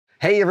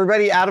Hey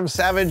everybody, Adam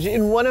Savage.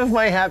 In one of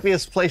my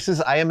happiest places,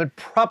 I am at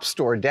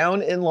Propstore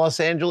down in Los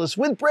Angeles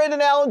with Brandon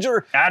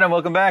Allinger. Adam,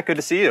 welcome back. Good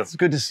to see you. It's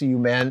good to see you,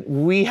 man.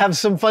 We have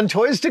some fun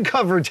toys to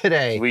cover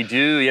today. We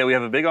do. Yeah, we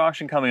have a big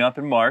auction coming up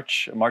in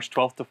March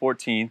 12th to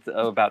 14th,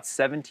 of about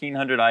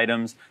 1,700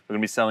 items. We're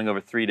going to be selling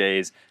over 3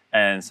 days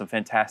and some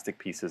fantastic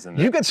pieces in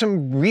there. You've got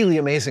some really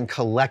amazing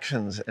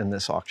collections in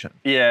this auction.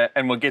 Yeah,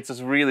 and what gets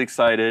us really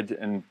excited,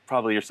 and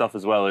probably yourself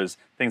as well, is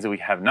things that we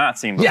have not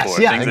seen before. Yes,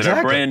 yeah, things exactly.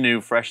 that are brand new,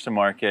 fresh to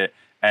market,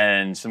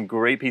 and some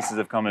great pieces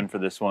have come in for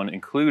this one,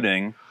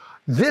 including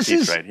this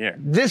piece is right here.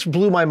 This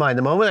blew my mind.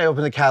 The moment I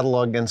opened the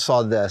catalog and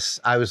saw this,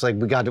 I was like,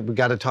 we got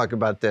to talk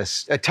about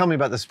this. Tell me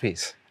about this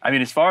piece. I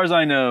mean, as far as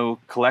I know,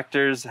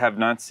 collectors have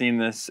not seen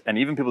this, and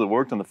even people that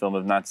worked on the film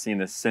have not seen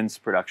this since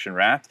production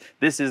wrapped.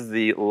 This is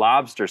the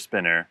lobster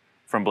spinner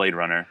from Blade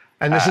Runner.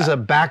 And this is a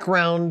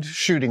background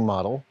shooting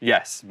model.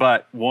 Yes,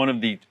 but one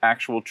of the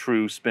actual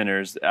true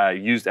spinners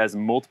used as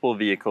multiple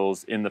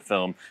vehicles in the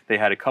film. They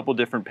had a couple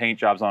different paint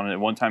jobs on it.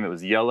 At one time it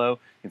was yellow.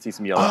 You can see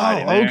some yellow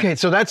hiding there. Okay,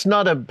 so that's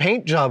not a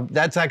paint job.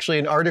 That's actually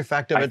an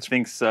artifact of its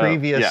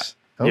previous... Yeah.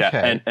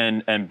 Okay. Yeah,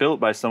 and built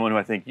by someone who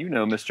I think you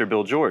know, Mr.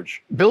 Bill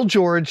George. Bill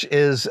George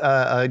is,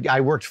 I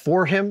worked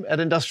for him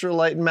at Industrial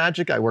Light and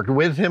Magic. I worked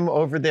with him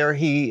over there.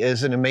 He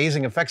is an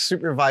amazing effects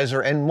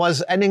supervisor and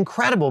was an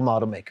incredible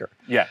model maker.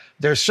 Yeah.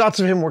 There's shots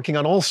of him working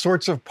on all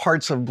sorts of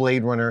parts of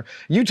Blade Runner.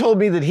 You told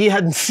me that he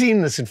hadn't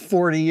seen this in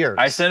 40 years.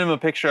 I sent him a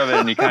picture of it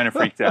and he kind of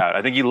freaked out.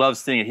 I think he loves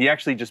seeing it. He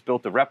actually just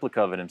built a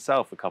replica of it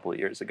himself a couple of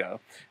years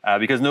ago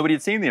because nobody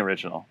had seen the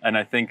original. And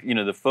I think, you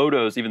know, the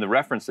photos, even the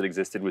reference that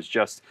existed was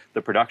just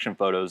the production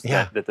photos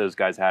that those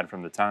guys had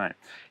from the time.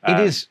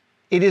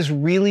 It is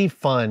really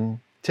fun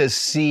to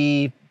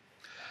see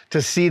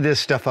this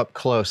stuff up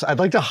close. I'd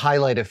like to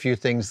highlight a few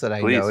things that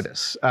I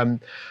notice.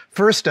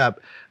 First up,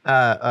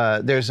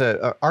 there's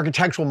an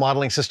architectural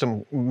modeling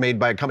system made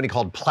by a company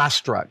called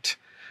Plastruct.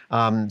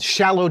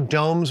 Shallow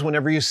domes,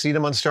 whenever you see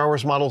them on Star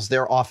Wars models,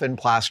 they're often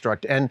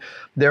Plastruct. And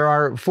there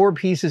are 4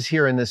 pieces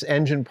here in this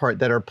engine part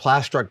that are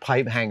Plastruct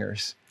pipe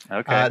hangers.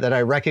 Okay. That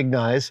I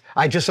recognize.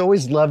 I just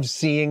always loved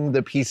seeing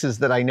the pieces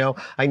that I know.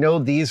 I know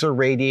these are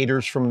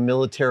radiators from a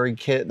military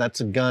kit.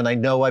 That's a gun. I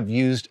know I've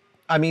used,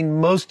 I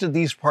mean, most of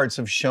these parts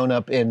have shown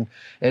up in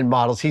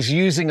models. He's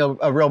using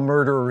a real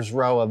murderer's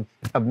row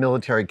of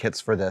military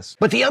kits for this.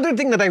 But the other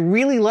thing that I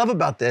really love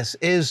about this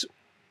is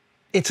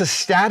it's a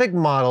static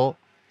model,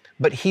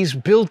 but he's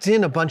built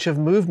in a bunch of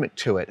movement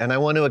to it. And I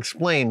want to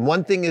explain.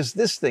 One thing is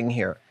this thing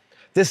here.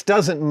 This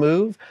doesn't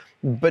move,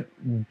 but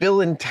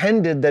Bill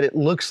intended that it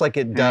looks like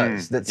it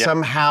does, that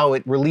somehow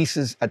it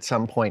releases at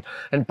some point.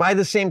 And by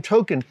the same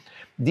token,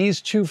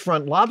 these 2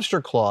 front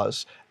lobster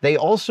claws, they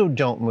also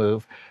don't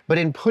move, but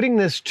in putting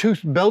this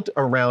tooth belt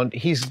around,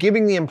 he's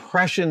giving the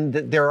impression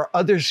that there are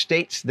other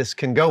states this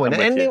can go in.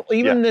 And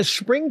even this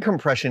spring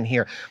compression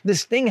here,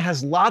 this thing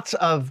has lots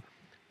of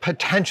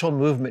potential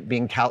movement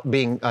being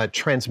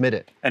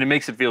transmitted. And it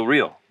makes it feel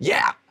real.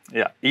 Yeah.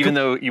 Yeah, even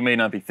though you may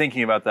not be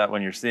thinking about that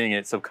when you're seeing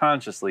it,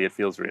 subconsciously it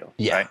feels real.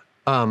 Yeah. Right?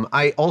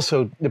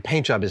 The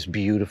paint job is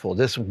beautiful.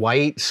 This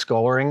white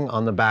scoring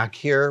on the back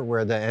here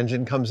where the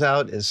engine comes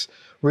out is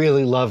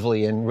really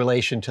lovely in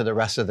relation to the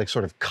rest of the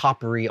sort of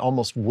coppery,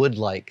 almost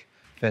wood-like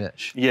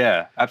finish.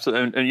 Yeah,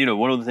 absolutely. And you know,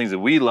 one of the things that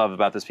we love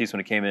about this piece when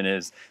it came in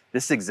is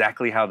this is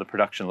exactly how the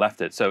production left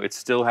it. So it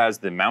still has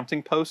the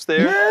mounting post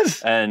there.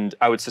 Yes! And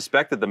I would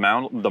suspect that the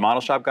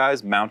model shop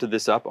guys mounted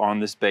this up on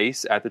this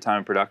base at the time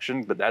of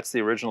production, but that's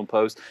the original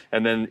post.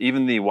 And then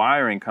even the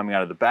wiring coming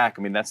out of the back,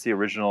 I mean, that's the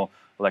original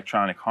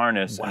electronic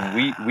harness. Wow.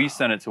 And we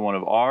sent it to one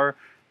of our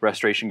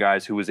restoration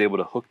guys who was able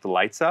to hook the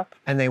lights up.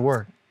 And they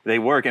work. They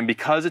work, and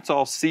because it's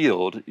all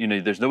sealed, you know,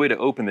 there's no way to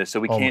open this, so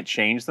we can't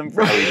change them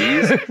for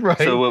LEDs. Right.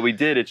 So what we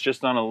did, it's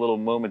just on a little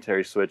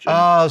momentary switch.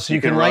 Oh, so you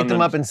can light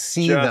them up and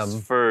see them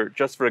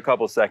just for a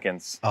couple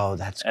seconds. Oh,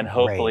 that's and great.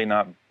 Hopefully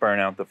not burn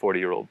out the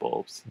 40-year-old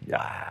bulbs. Yeah.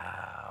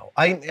 Wow.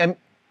 And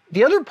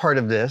the other part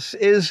of this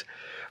is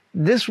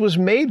this was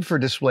made for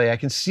display. I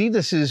can see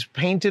this is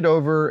painted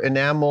over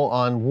enamel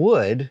on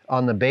wood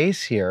on the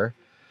base here,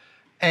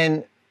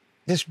 and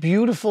this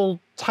beautiful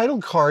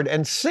title card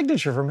and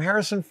signature from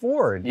Harrison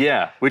Ford.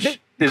 Yeah, which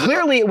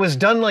clearly it was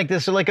done like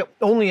this, like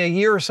only a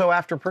year or so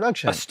after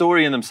production. A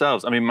story in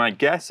themselves. I mean, my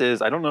guess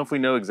is, I don't know if we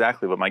know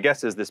exactly, but my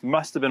guess is this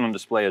must have been on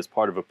display as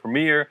part of a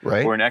premiere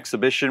or an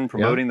exhibition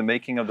promoting the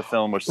making of the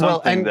film or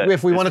something. Well, and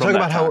if we want to talk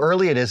about how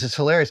early it is, it's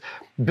hilarious.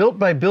 Built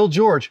by Bill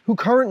George, who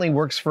currently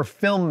works for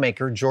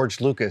filmmaker George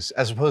Lucas,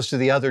 as opposed to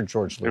the other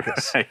George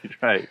Lucas.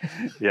 Right.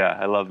 Yeah,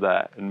 I love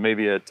that. And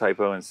maybe a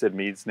typo in Sid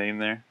Mead's name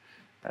there.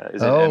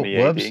 Is it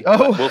MEAD? Whoops.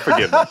 Oh. We'll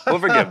forgive them. We'll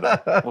forgive them.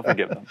 We'll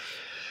forgive them.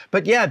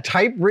 But yeah,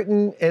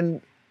 typewritten and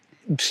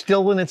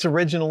still in its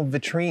original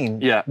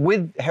vitrine. Yeah.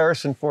 With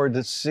Harrison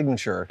Ford's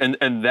signature.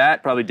 And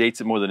that probably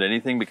dates it more than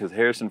anything because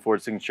Harrison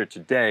Ford's signature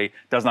today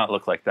does not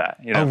look like that.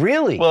 You know? Oh,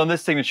 really? Well, in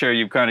this signature,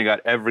 you've kind of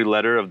got every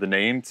letter of the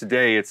name.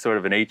 Today, it's sort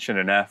of an H and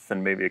an F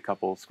and maybe a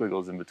couple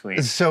squiggles in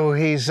between. So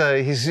he's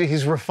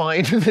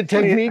refined the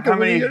technique. How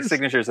many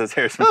signatures has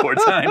Harrison Ford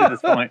signed at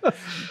this point?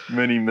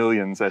 Many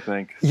millions, I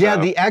think. Yeah,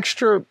 the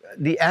extra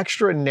the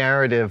extra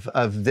narrative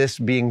of this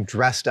being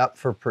dressed up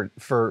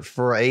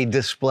for a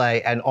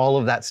display and all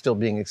of that still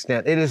being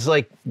extant. It is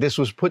like this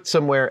was put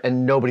somewhere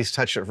and nobody's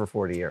touched it for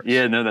 40 years.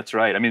 Yeah, no, that's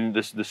right. I mean,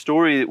 the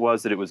story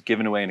was that it was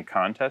given away in a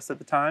contest at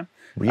the time.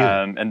 Really?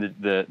 And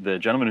the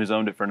gentleman who's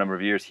owned it for a number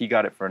of years, he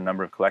got it for a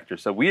number of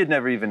collectors. So we had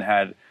never even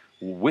had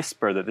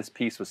whisper that this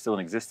piece was still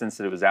in existence,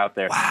 that it was out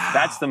there. Wow.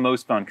 That's the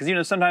most fun, because, you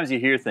know, sometimes you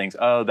hear things,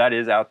 oh, that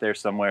is out there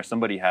somewhere,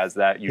 somebody has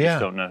that, you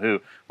just don't know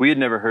who. We had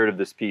never heard of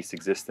this piece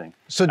existing.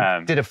 So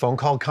did a phone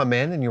call come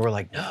in and you were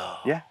like, no?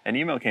 Yeah, an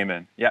email came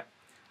in, yeah.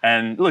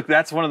 And look,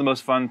 that's one of the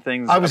most fun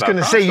things. I was going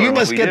to say, you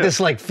must get do. this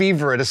like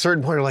fever at a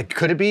certain point. You're like,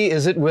 could it be?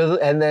 Is it will?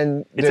 And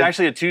then it's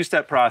actually a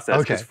two-step process.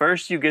 Okay. Because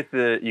first you get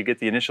the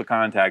initial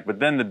contact, but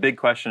then the big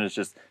question is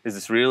just, is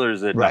this real or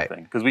is it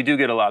nothing? Because we do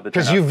get a lot that.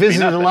 Because you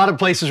visited a lot of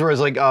places where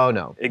it's like, oh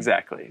no.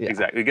 Exactly,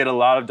 exactly. We get a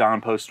lot of Don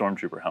Post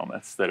Stormtrooper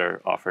helmets that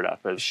are offered up.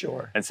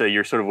 Sure. And so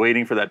you're sort of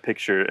waiting for that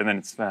picture, and then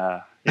it's.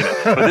 You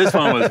know, but this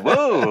one was,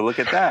 whoa, look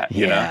at that.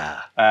 You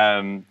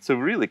know? So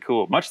really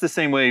cool. Much the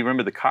same way, you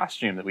remember the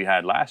costume that we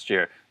had last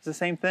year? It's the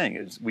same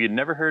thing. We had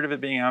never heard of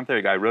it being out there.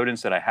 A guy wrote in and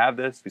said, I have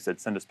this. We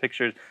said, send us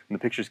pictures. And the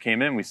pictures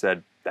came in. We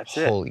said, that's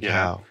it. Holy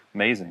cow. Know?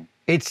 Amazing.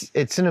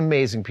 It's an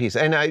amazing piece.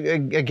 And I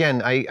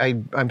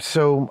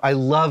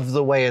love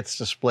the way it's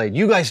displayed.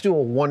 You guys do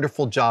a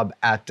wonderful job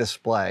at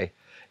display.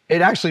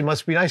 It actually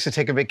must be nice to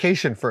take a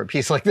vacation for a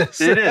piece like this.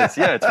 It is,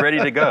 yeah, it's ready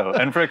to go.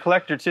 And for a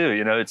collector too,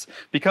 you know, it's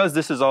because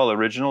this is all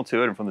original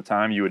to it, and from the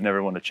time you would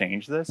never want to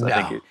change this. No.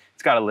 I think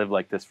it's got to live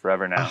like this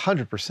forever now.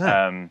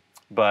 100%.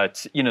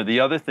 But, you know,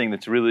 the other thing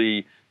that's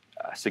really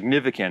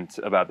significant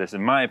about this,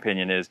 in my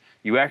opinion, is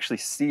you actually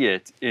see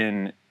it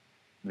in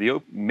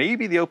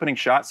maybe the opening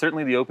shot,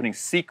 certainly the opening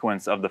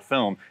sequence of the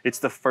film. It's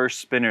the first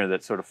spinner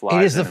that sort of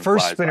flies. It is the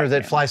first spinner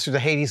that flies through the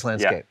Hades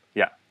landscape.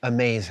 Yeah.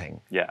 Amazing.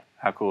 Yeah.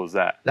 How cool is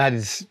that?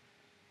 That's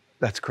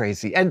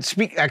crazy. And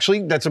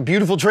actually, that's a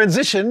beautiful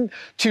transition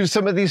to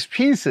some of these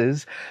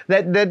pieces.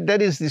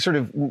 That is the sort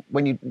of,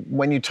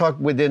 when you talk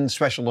within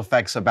special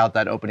effects about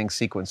that opening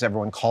sequence,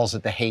 everyone calls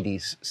it the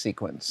Hades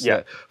sequence.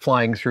 Yeah.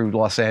 Flying through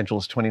Los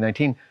Angeles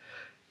 2019.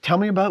 Tell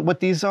me about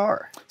what these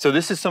are. So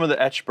this is some of the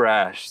etched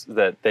brass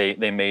that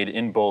they made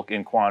in bulk,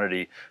 in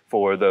quantity,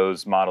 for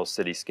those model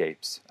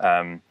cityscapes.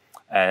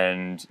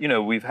 And, you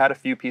know, we've had a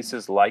few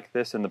pieces like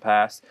this in the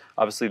past.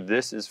 Obviously,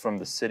 this is from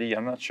the city.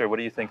 I'm not sure. What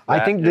do you think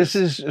that I think this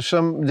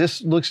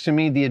this looks to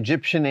me, the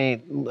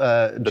Egyptianate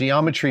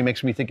geometry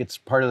makes me think it's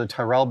part of the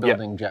Tyrrell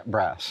building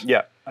brass.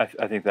 Yeah,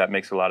 I think that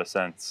makes a lot of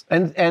sense.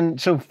 And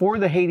so for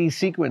the Hades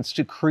sequence,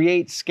 to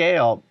create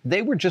scale,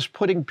 they were just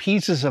putting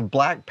pieces of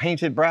black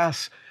painted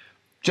brass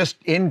just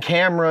in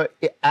camera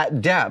at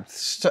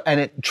depth, and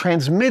it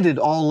transmitted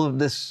all of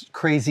this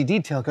crazy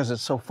detail because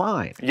it's so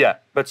fine. Yeah,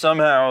 but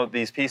somehow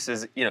these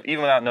pieces, you know,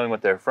 even without knowing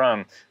what they're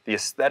from, the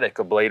aesthetic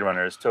of Blade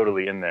Runner is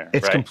totally in there.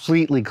 It's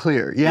completely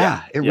clear.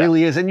 Yeah, it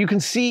really is. And you can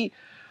see,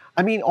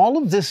 I mean, all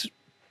of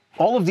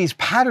these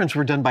patterns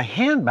were done by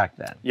hand back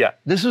then. Yeah.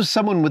 This was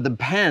someone with a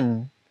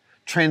pen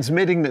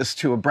transmitting this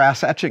to a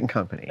brass etching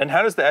company. And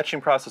how does the etching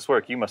process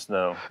work? You must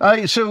know.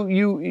 So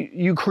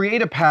you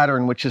create a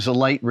pattern which is a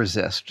light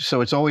resist.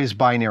 So it's always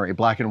binary,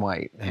 black and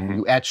white, and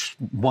you etch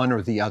one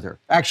or the other.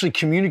 Actually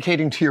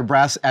communicating to your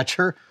brass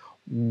etcher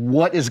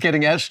what is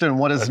getting etched and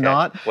what is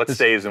not. What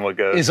stays and what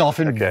goes. Is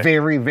often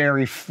very,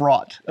 very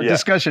fraught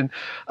discussion.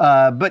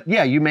 But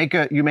yeah, you make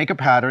a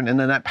pattern, and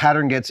then that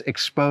pattern gets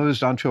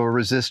exposed onto a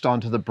resist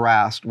onto the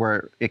brass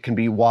where it can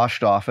be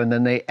washed off, and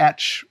then they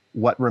etch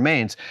what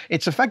remains.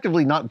 It's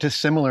effectively not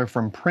dissimilar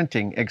from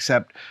printing,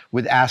 except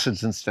with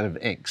acids instead of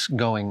inks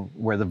going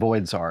where the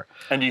voids are.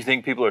 And do you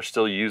think people are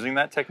still using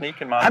that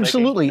technique in model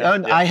Absolutely. making?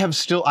 And I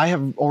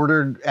have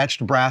ordered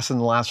etched brass in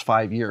the last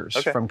 5 years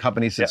from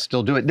companies that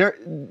still do it. There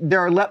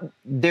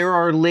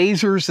are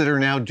lasers that are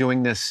now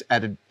doing this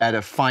at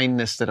a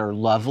fineness that are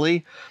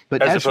lovely,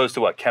 but as opposed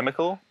to what,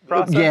 chemical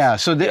process? Yeah.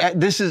 So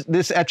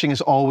this etching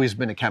has always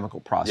been a chemical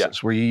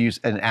process where you use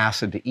an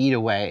acid to eat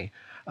away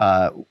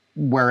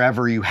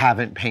wherever you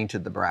haven't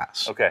painted the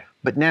brass. Okay.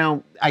 But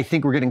now I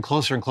think we're getting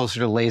closer and closer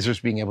to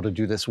lasers being able to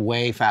do this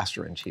way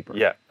faster and cheaper.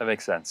 Yeah, that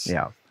makes sense.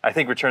 Yeah. I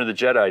think Return of the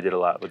Jedi did a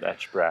lot with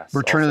etched brass.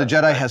 Return of the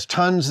Jedi has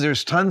tons.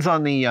 There's tons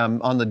on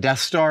the Death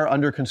Star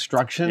under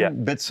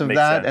construction, bits of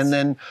that. Sense. And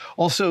then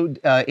also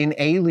in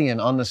Alien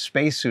on the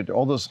spacesuit,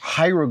 all those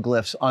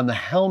hieroglyphs on the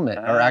helmet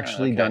are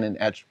actually done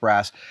in etched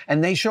brass.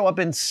 And they show up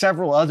in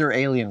several other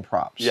Alien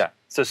props. Yeah.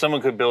 So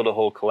someone could build a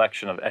whole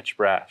collection of etched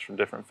brass from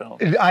different films.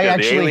 The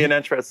Alien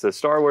etched brass, the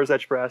Star Wars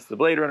etched brass, the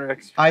Blade Runner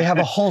etched brass. I have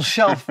a whole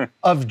shelf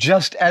of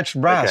just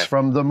etched brass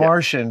from The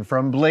Martian,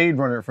 from Blade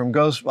Runner, from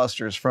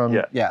Ghostbusters, from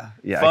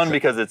Fun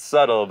because it's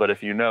subtle, but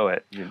if you know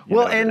it, you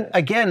well, know and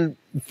again,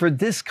 for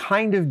this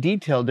kind of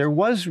detail, there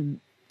was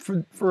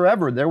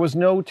forever there was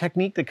no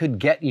technique that could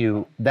get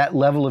you that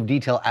level of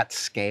detail at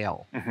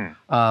scale.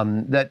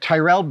 That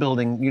Tyrrell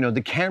building, you know,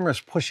 the cameras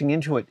pushing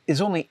into it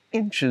is only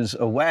inches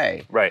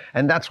away. Right.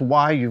 And that's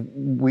why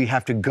we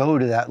have to go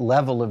to that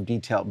level of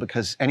detail,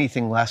 because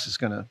anything less is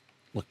going to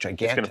look It's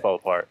gigantic. going to fall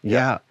apart.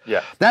 Yeah.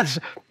 Yeah. Is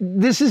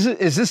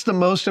this the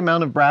most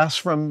amount of brass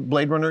from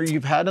Blade Runner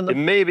you've had in the? It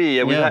may be.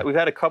 Yeah. We've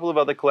had a couple of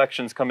other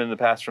collections come in the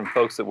past from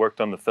folks that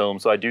worked on the film,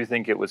 so I do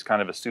think it was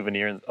kind of a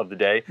souvenir of the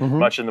day,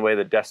 much in the way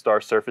that Death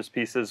Star surface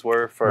pieces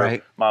were for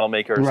model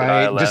makers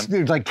at ILM. Just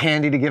like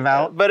candy to give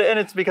out. And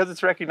it's because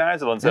it's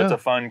recognizable, and so it's a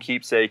fun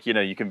keepsake. You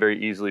know, you can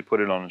very easily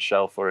put it on a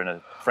shelf or in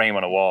a frame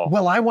on a wall.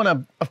 Well,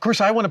 of course,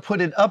 I want to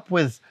put it up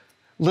with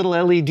little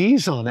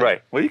LEDs on it.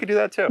 Right. Well, you could do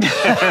that too.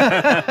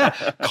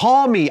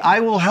 Call me.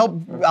 I'll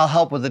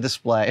help with the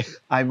display.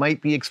 I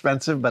might be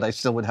expensive, but I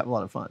still would have a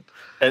lot of fun.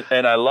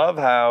 And I love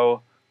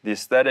how the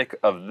aesthetic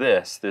of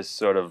this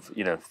sort of,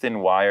 you know, thin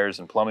wires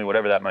and plumbing,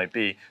 whatever that might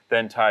be,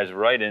 then ties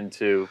right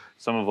into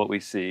some of what we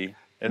see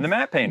in the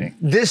matte painting.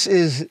 This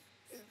is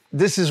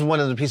one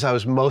of the pieces I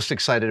was most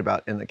excited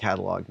about in the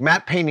catalog.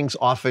 Matte paintings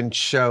often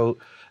show.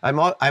 I'm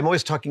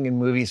always talking in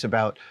movies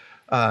about.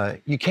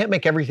 You can't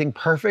make everything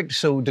perfect,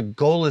 so the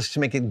goal is to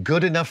make it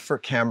good enough for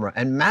camera.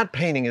 And matte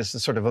painting is the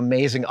sort of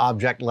amazing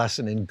object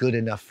lesson in good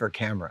enough for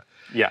camera.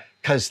 Yeah.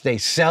 Because they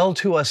sell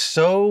to us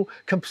so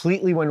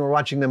completely when we're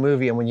watching the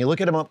movie, and when you look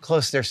at them up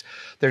close,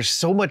 there's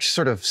so much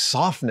sort of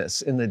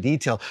softness in the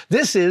detail.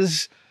 This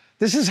is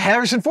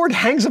Harrison Ford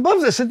hangs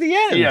above this at the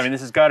end. Yeah, I mean,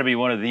 this has got to be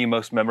one of the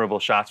most memorable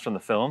shots from the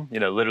film. You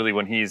know, literally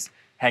when he's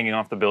hanging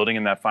off the building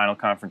in that final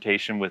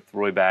confrontation with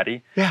Roy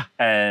Batty. Yeah.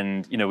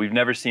 And, you know, we've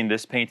never seen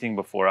this painting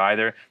before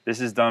either.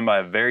 This is done by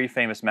a very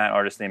famous matte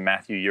artist named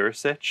Matthew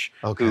Urasich,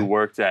 who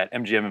worked at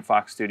MGM and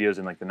Fox Studios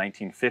in like the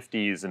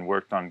 1950s and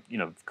worked on, you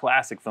know,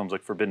 classic films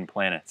like Forbidden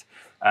Planet.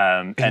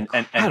 And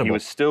he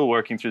was still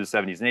working through the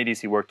 70s and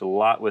 80s. He worked a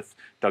lot with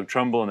Doug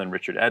Trumbull and then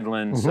Richard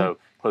Edlund. So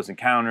Close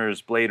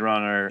Encounters, Blade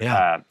Runner,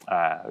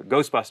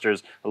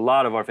 Ghostbusters. A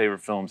lot of our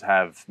favorite films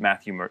have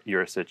Matthew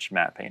Urasich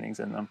matte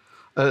paintings in them.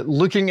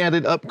 Looking at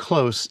it up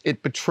close,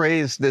 it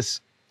betrays this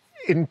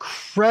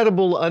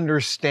incredible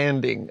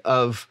understanding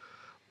of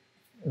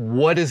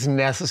what is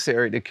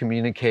necessary to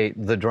communicate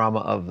the drama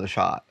of the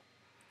shot.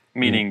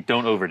 Meaning,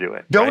 don't overdo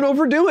it. Don't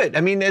overdo it.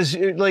 I mean, as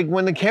like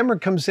when the camera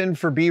comes in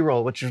for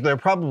B-roll, which they're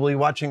probably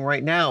watching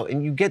right now,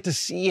 and you get to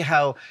see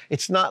how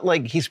it's not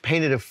like he's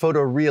painted a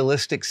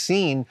photorealistic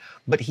scene,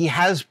 but he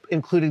has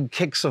included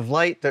kicks of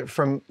light that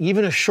from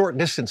even a short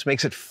distance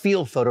makes it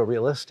feel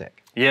photorealistic.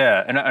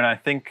 Yeah, and I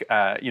think,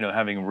 you know,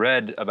 having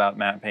read about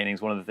matte paintings,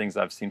 one of the things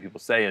I've seen people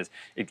say is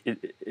if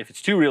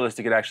it's too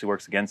realistic, it actually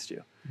works against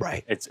you.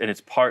 Right.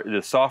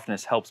 The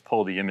softness helps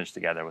pull the image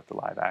together with the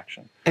live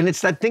action. And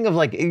it's that thing of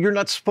like, you're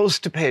not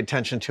supposed to pay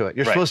attention to it.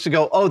 You're supposed to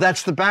go, oh,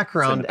 that's the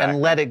background,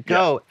 and let it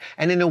go. Yeah.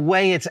 And in a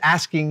way, it's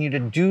asking you to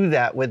do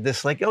that with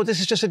this, like, oh, this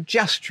is just a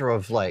gesture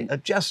of light, a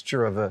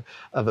gesture of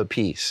a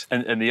piece.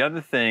 And the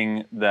other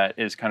thing that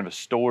is kind of a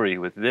story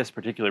with this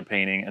particular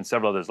painting and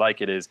several others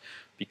like it is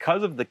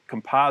because of the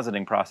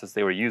compositing process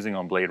they were using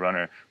on Blade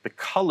Runner, the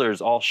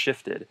colors all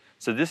shifted.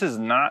 So this is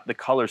not the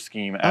color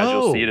scheme as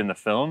you'll see it in the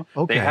film.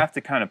 They have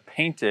to kind of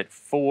paint it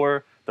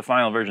for the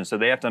final version. So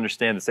they have to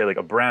understand to say like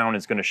a brown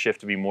is going to shift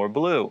to be more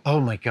blue. Oh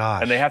my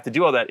gosh. And they have to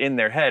do all that in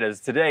their head. As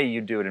today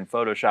you do it in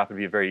Photoshop, it'd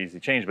be a very easy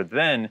change. But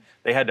then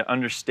they had to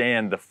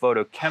understand the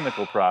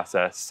photochemical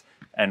process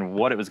and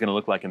what it was going to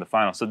look like in the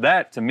final. So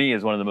that to me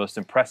is one of the most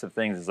impressive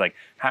things is like,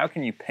 how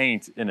can you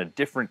paint in a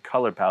different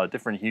color palette,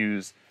 different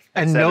hues,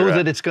 and know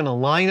that it's going to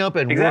line up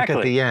and work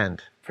at the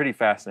end. Pretty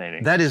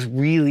fascinating. That is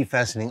really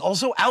fascinating.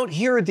 Also out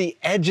here at the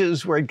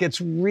edges where it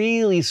gets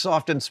really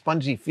soft and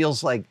spongy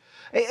feels like,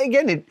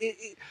 again,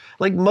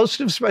 like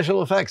most of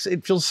special effects,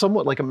 it feels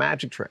somewhat like a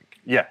magic trick.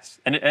 Yes,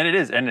 and it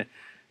is. And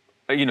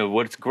you know,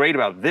 what's great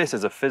about this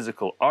as a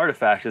physical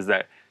artifact is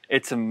that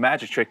it's a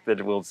magic trick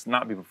that will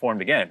not be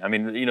performed again. I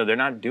mean, you know, they're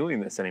not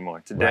doing this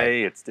anymore.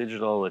 Today, it's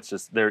digital. It's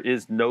just, there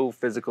is no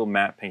physical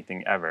matte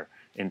painting ever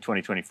in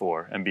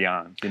 2024 and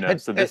beyond, you know,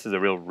 so this is a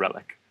real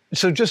relic.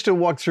 So just to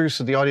walk through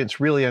so the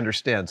audience really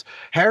understands,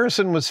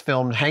 Harrison was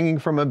filmed hanging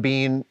from a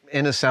beam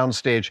in a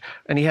soundstage,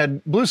 and he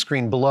had blue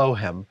screen below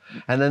him.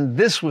 And then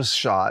this was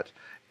shot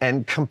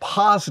and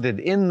composited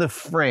in the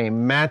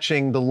frame,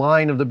 matching the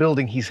line of the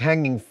building he's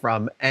hanging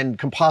from, and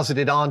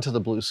composited onto the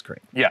blue screen.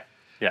 Yeah.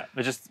 Yeah,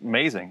 it's just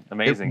amazing,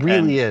 amazing. It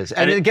really is.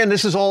 And again,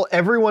 this is all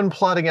everyone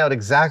plotting out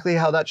exactly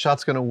how that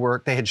shot's going to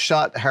work. They had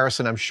shot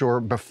Harrison, I'm sure,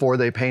 before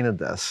they painted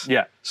this.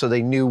 Yeah. So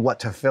they knew what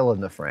to fill in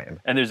the frame.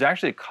 And there's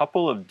actually a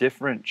couple of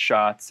different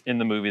shots in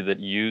the movie that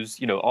use,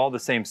 you know, all the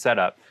same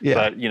setup. Yeah.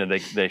 But, you know,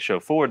 they show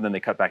forward, and then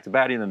they cut back to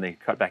Batty, and then they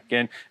cut back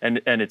in. And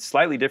it's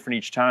slightly different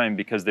each time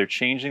because they're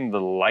changing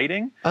the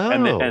lighting. Oh.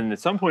 And at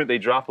some point, they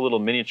drop a little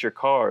miniature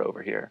car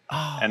over here.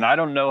 Oh. And I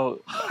don't know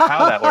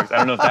how that works. I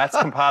don't know if that's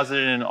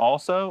composited in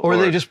also. Or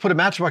they just put a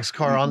Matchbox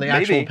car on the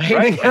actual painting.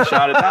 Right, and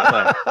shot it that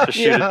way. Just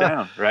shoot it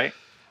down, right?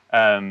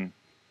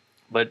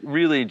 But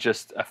really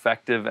just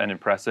effective and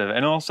impressive,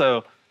 and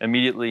also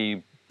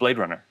immediately Blade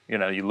Runner. You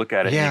know, you look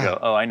at it and you go,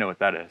 oh, I know what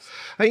that is.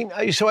 I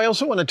mean, so I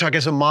also want to talk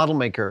as a model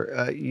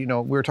maker. You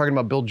know, we were talking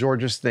about Bill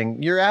George's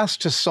thing. You're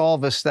asked to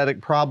solve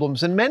aesthetic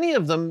problems, and many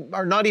of them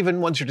are not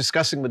even ones you're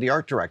discussing with the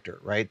art director,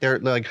 right? They're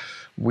like,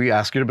 we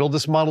ask you to build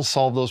this model,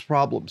 solve those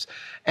problems.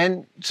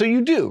 And so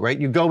you do, right?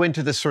 You go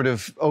into this sort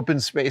of open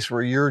space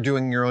where you're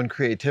doing your own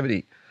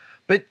creativity.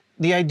 But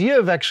the idea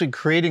of actually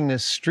creating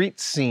this street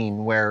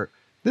scene where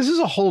this is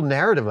a whole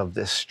narrative of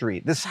this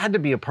street. This had to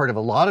be a part of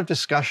a lot of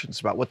discussions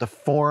about what the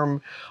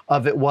form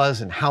of it was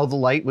and how the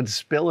light would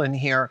spill in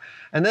here.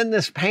 And then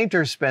this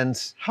painter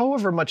spends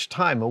however much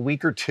time, a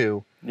week or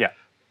two,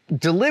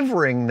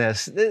 delivering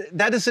this.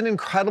 That is an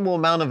incredible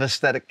amount of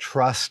aesthetic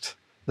trust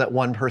that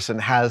one person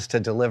has to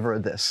deliver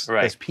this,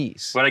 this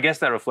piece. But I guess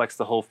that reflects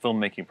the whole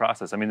filmmaking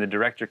process. I mean, the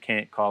director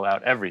can't call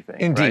out everything.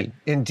 Indeed,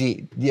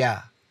 indeed,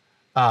 yeah.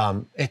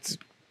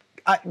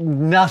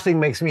 Nothing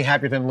makes me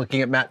happier than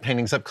looking at matte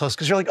paintings up close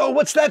because you're like, oh,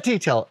 what's that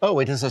detail? Oh,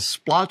 it is a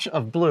splotch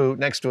of blue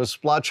next to a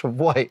splotch of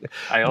white.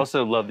 I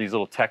also love these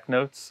little tech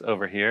notes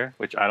over here,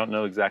 which I don't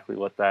know exactly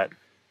what that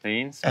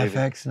means. Maybe.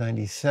 FX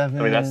 97.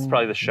 I mean, that's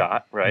probably the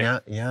shot, right? Yeah,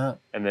 yeah.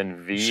 And then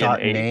V shot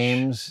and H.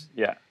 names.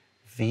 Yeah.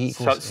 V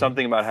equals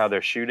something about how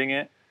they're shooting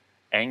it,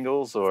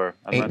 angles, or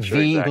I'm not sure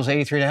V exactly.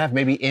 equals 83.5.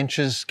 Maybe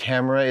inches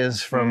camera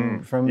is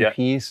from the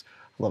piece.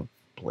 I love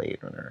Blade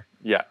Runner.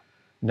 Yeah.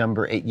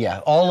 Number 8, yeah.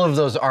 All of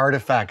those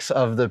artifacts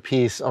of the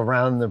piece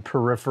around the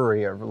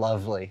periphery are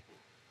lovely.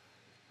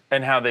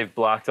 And how they've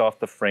blocked off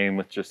the frame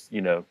with just,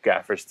 you know,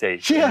 gaffer's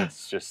tape. Yeah. And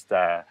it's just,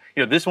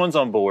 you know, this one's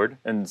on board,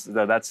 and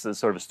that's the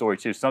sort of a story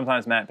too.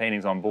 Sometimes matte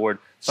painting's on board,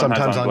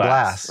 sometimes on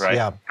glass. Right?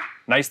 Yeah.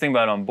 Nice thing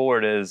about on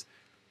board is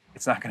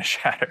it's not going to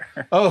shatter.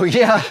 Oh,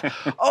 yeah.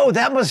 Oh,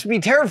 that must be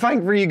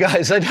terrifying for you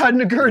guys. That hadn't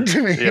occurred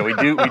to me. Yeah, we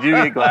do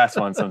get glass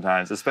ones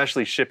sometimes,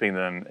 especially shipping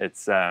them.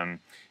 It's,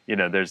 you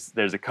know,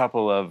 there's a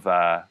couple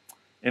of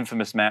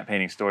infamous matte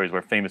painting stories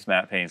where famous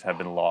matte paintings have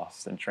been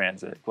lost in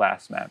transit,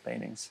 glass matte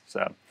paintings.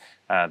 So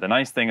the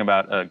nice thing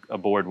about a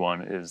board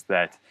one is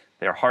that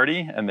they're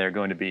hardy and they're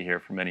going to be here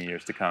for many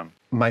years to come.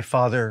 My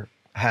father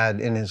had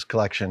in his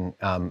collection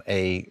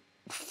a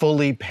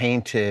fully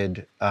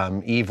painted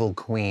Evil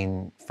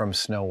Queen from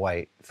Snow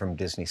White from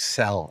Disney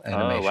cell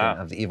animation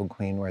of the Evil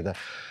Queen, where the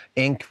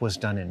ink was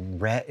done in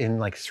red, in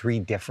like 3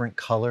 different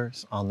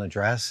colors on the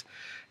dress,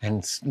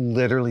 and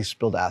literally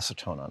spilled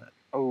acetone on it.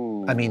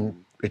 Oh. I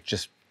mean,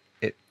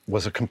 it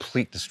was a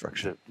complete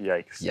destruction.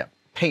 Yikes. Yeah,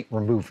 paint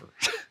remover.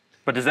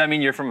 But does that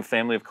mean you're from a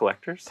family of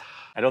collectors?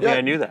 I don't think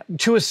I knew that.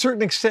 To a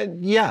certain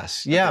extent,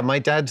 yes. Yeah, my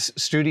dad's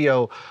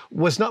studio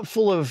was not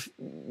full of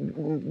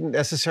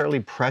necessarily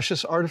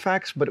precious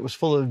artifacts, but it was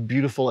full of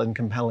beautiful and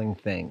compelling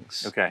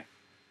things. Okay.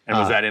 And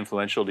was that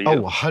influential to you?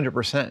 Oh,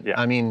 100%. Yeah.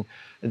 I mean,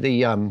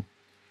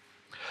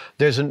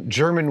 there's a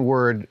German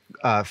word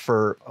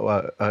for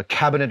a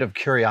cabinet of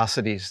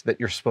curiosities that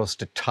you're supposed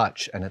to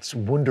touch, and it's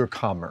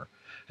Wunderkammer.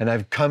 And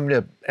I've come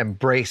to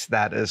embrace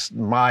that as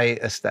my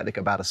aesthetic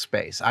about a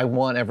space. I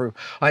want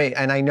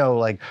and I know,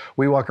 like,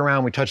 we walk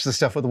around, we touch the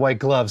stuff with white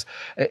gloves.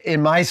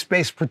 In my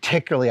space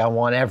particularly, I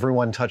want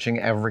everyone touching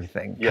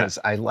everything because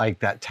I like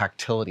that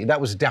tactility. That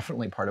was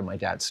definitely part of my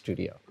dad's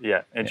studio.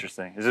 Yeah,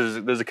 interesting.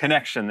 Yeah. There's a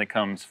connection that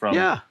comes from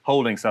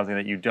holding something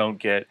that you don't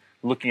get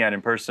looking at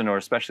in person, or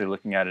especially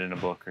looking at it in a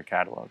book or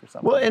catalog or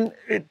something. Well,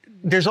 and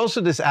there's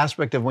also this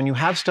aspect of when you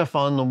have stuff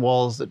on the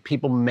walls that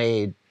people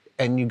made,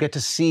 and you get to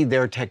see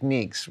their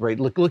techniques, right?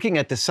 Looking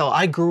at the cell,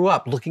 I grew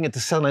up looking at the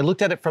cell, and I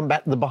looked at it from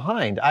the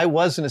behind. I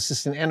was an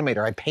assistant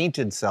animator. I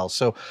painted cells,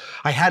 so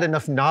I had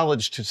enough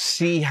knowledge to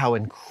see how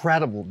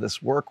incredible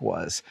this work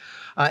was.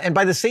 And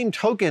by the same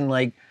token,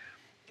 like,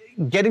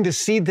 getting to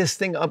see this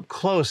thing up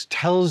close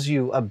tells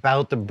you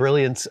about the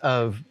brilliance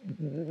of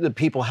the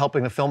people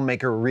helping the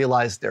filmmaker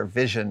realize their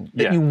vision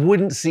that you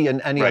wouldn't see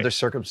in any other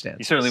circumstance.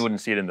 You certainly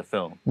wouldn't see it in the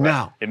film. Right?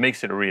 No. It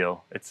makes it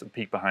real. It's a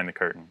peek behind the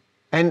curtain.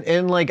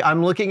 And like,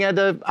 I'm looking at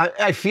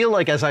I feel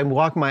like as I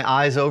walk my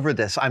eyes over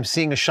this, I'm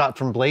seeing a shot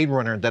from Blade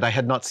Runner that I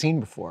had not seen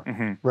before,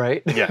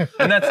 right? Yeah,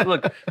 and that's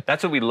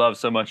what we love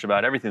so much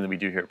about everything that we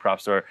do here at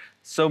Propstore.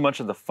 So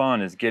much of the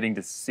fun is getting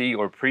to see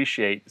or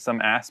appreciate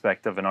some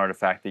aspect of an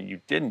artifact that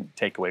you didn't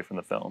take away from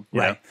the film.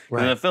 Right.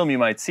 In the film, you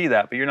might see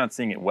that, but you're not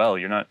seeing it well.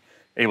 You're not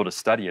able to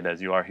study it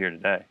as you are here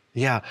today.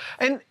 Yeah,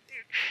 and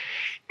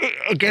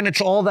again, it's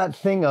all that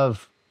thing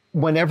of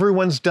when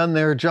everyone's done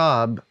their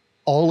job,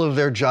 all of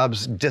their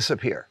jobs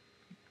disappear.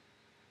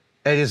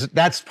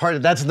 That's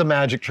the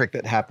magic trick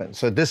that happens.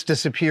 So this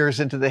disappears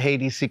into the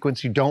Hades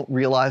sequence. You don't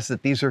realize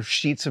that these are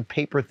sheets of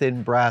paper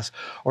thin brass,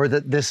 or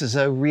that this is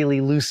a really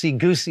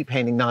loosey-goosey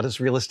painting, not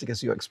as realistic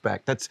as you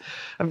expect. That's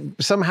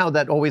somehow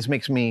that always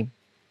makes me,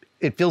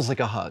 it feels like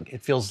a hug.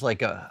 It feels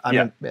like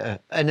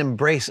an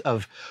embrace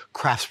of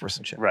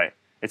craftspersonship. Right.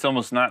 It's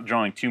almost not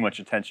drawing too much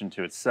attention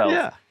to itself.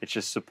 Yeah. It's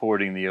just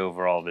supporting the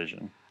overall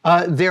vision.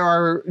 There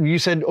are, you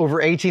said, over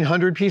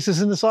 1,800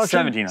 pieces in this auction?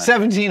 1,700.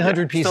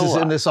 1,700 Yeah, pieces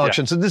in this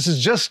auction. So this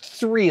is just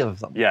 3 of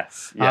them.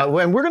 Yes. Yeah.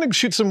 And we're going to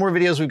shoot some more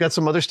videos. We've got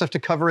some other stuff to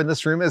cover in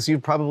this room, as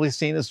you've probably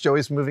seen as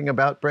Joey's moving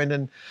about.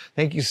 Brendan,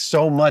 thank you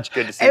so much.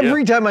 Good to see you.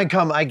 Every time I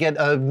come, I get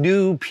a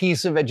new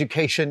piece of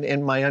education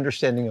in my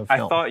understanding of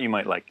film. I thought you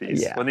might like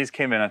these. Yeah. When these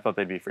came in, I thought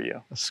they'd be for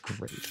you. That's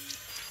great.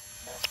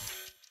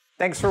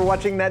 Thanks for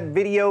watching that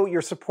video.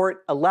 Your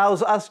support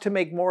allows us to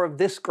make more of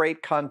this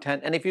great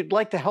content. And if you'd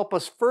like to help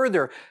us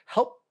further,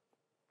 help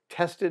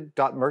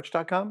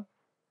tested.merch.com?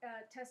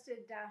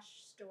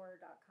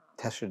 Tested-store.com.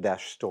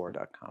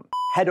 Tested-store.com.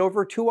 Head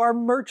over to our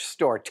merch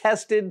store,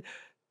 Tested.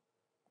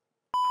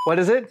 What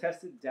is it?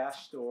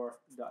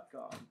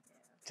 Tested-store.com.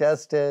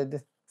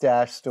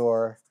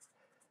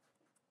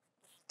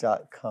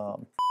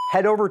 Tested-store.com.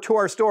 Head over to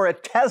our store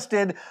at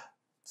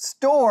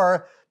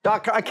testedstore.com.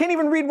 I can't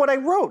even read what I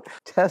wrote.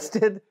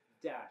 Tested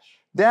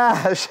dash.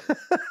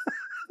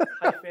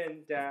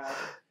 Hyphen dash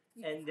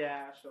and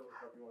dash.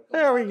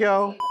 There we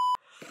go.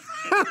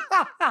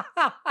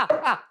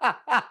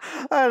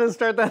 I had to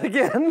start that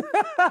again.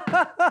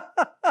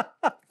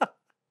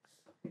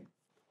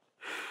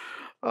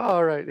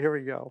 All right, here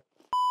we go.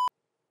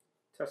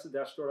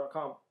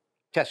 Tested-store.com.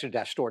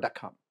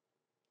 Tested-store.com.